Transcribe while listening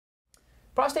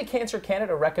Prostate Cancer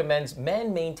Canada recommends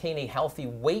men maintain a healthy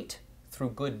weight through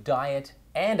good diet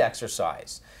and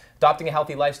exercise. Adopting a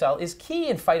healthy lifestyle is key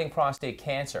in fighting prostate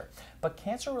cancer, but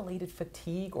cancer-related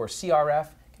fatigue, or CRF,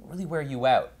 can really wear you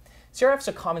out. CRF is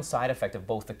a common side effect of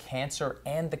both the cancer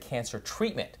and the cancer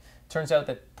treatment. It turns out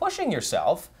that pushing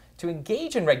yourself to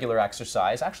engage in regular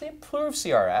exercise actually improves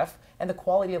CRF and the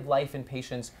quality of life in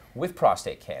patients with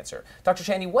prostate cancer. Dr.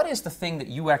 Shahani, what is the thing that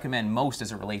you recommend most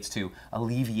as it relates to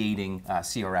alleviating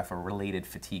CRF or related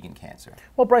fatigue in cancer?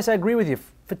 Well, Bryce, I agree with you.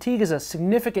 Fatigue is a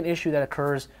significant issue that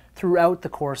occurs throughout the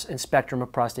course and spectrum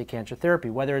of prostate cancer therapy,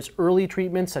 whether it's early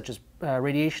treatments such as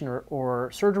radiation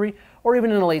or surgery, or even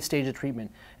in a late stage of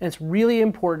treatment. And it's really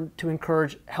important to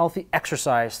encourage healthy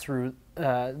exercise through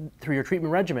your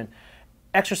treatment regimen.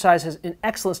 Exercise in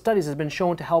excellent studies has been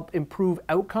shown to help improve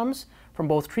outcomes from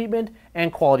both treatment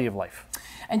and quality of life.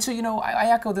 And so, I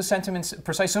echo the sentiments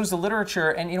precisely. So does the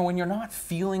literature. And, when you're not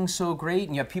feeling so great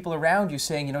and you have people around you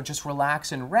saying, just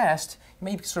relax and rest, you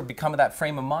may sort of become of that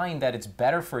frame of mind that it's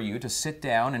better for you to sit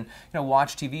down and,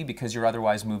 watch TV because you're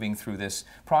otherwise moving through this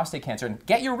prostate cancer. And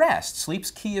get your rest.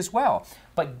 Sleep's key as well.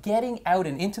 But getting out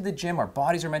and into the gym, our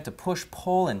bodies are meant to push,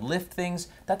 pull, and lift things.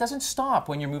 That doesn't stop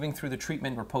when you're moving through the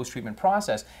treatment or post-treatment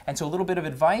process. And so a little bit of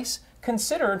advice,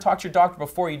 consider and talk to your doctor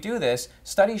before you do this.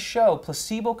 Studies show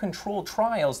placebo-controlled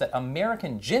trials that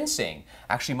American ginseng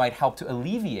actually might help to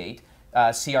alleviate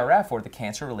CRF, or the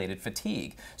cancer-related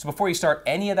fatigue. So before you start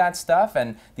any of that stuff,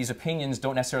 and these opinions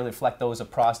don't necessarily reflect those of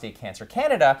Prostate Cancer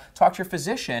Canada, talk to your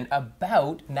physician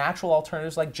about natural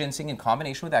alternatives like ginseng in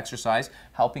combination with exercise,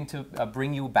 helping to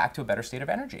bring you back to a better state of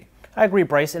energy. I agree,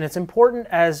 Bryce, and it's important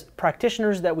as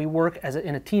practitioners that we work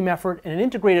in a team effort and an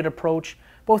integrated approach,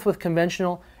 both with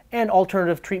conventional and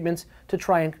alternative treatments, to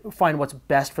try and find what's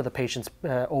best for the patient's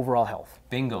overall health.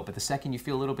 Bingo, but the second you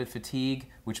feel a little bit fatigued,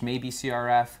 which may be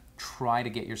CRF, try to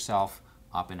get yourself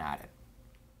up and at it.